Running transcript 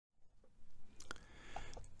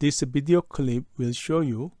This video clip will show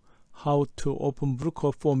you how to open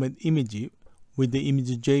Bruker format image with the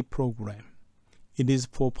ImageJ program. It is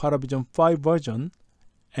for Paravision 5 version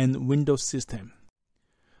and Windows system.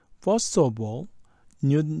 First of all,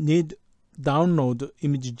 you need download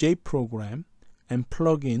ImageJ program and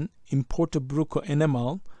plug in import Bruker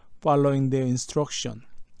NML following their instruction.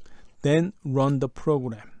 Then run the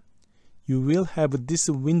program. You will have this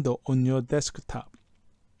window on your desktop.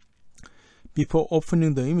 Before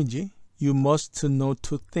opening the image, you must know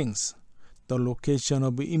two things: the location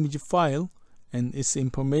of the image file and its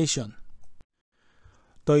information.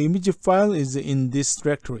 The image file is in this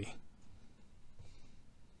directory.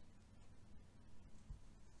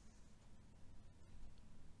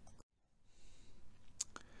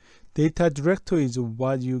 Data directory is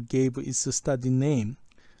what you gave its study name.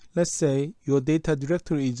 Let's say your data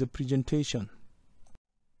directory is a presentation.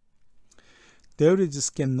 There is a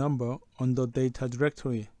scan number on the data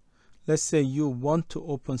directory. Let's say you want to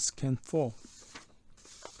open scan 4.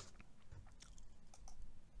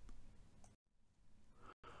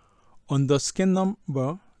 On the scan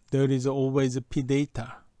number, there is always a P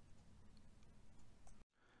data.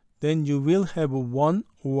 Then you will have one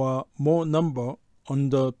or more number on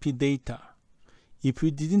the P data. If you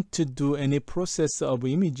didn't do any process of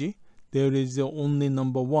image, there is only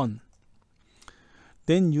number 1.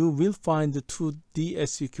 Then you will find the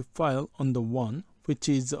 2DSUQ file on the 1, which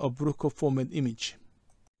is a Bruker format image.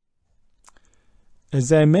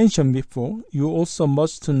 As I mentioned before, you also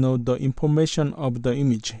must know the information of the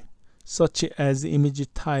image, such as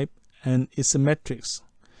image type and its metrics.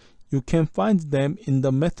 You can find them in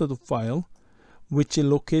the method file, which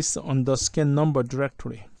locates on the scan number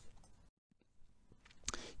directory.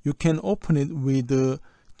 You can open it with the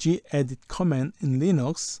gedit command in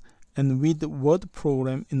Linux and with the Word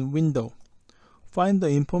program in Windows. Find the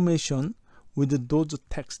information with those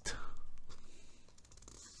text.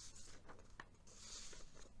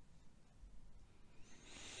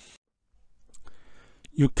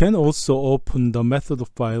 You can also open the method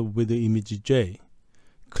file with the ImageJ.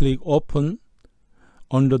 Click Open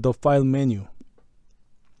under the File menu.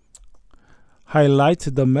 Highlight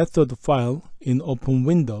the method file in Open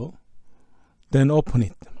window, then open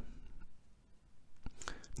it.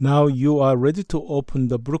 Now you are ready to open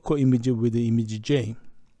the Bruker image with the ImageJ.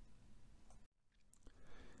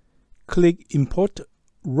 Click Import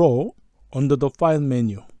Raw under the File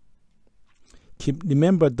menu.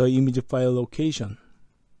 Remember the image file location.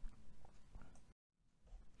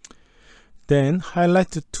 Then highlight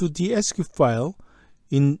the 2DSUQ file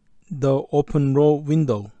in the Open Raw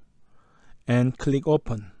window and click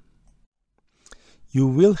Open. You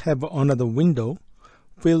will have another window.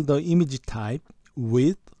 Fill the image type,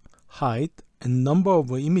 width, height, and number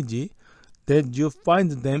of images that you find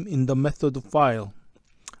them in the method file.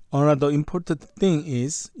 Another important thing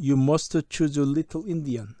is you must choose Little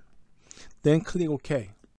Indian. Then click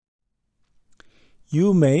OK.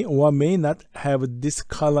 You may or may not have this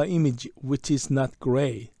color image, which is not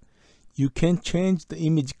gray. You can change the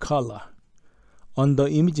image color. On the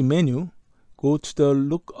image menu, go to the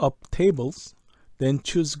Lookup Tables, then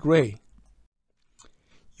choose gray.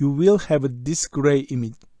 You will have this gray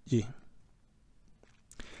image.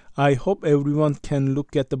 I hope everyone can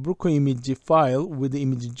look at the Bruker image file with the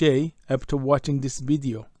ImageJ after watching this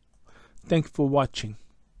video. Thank you for watching.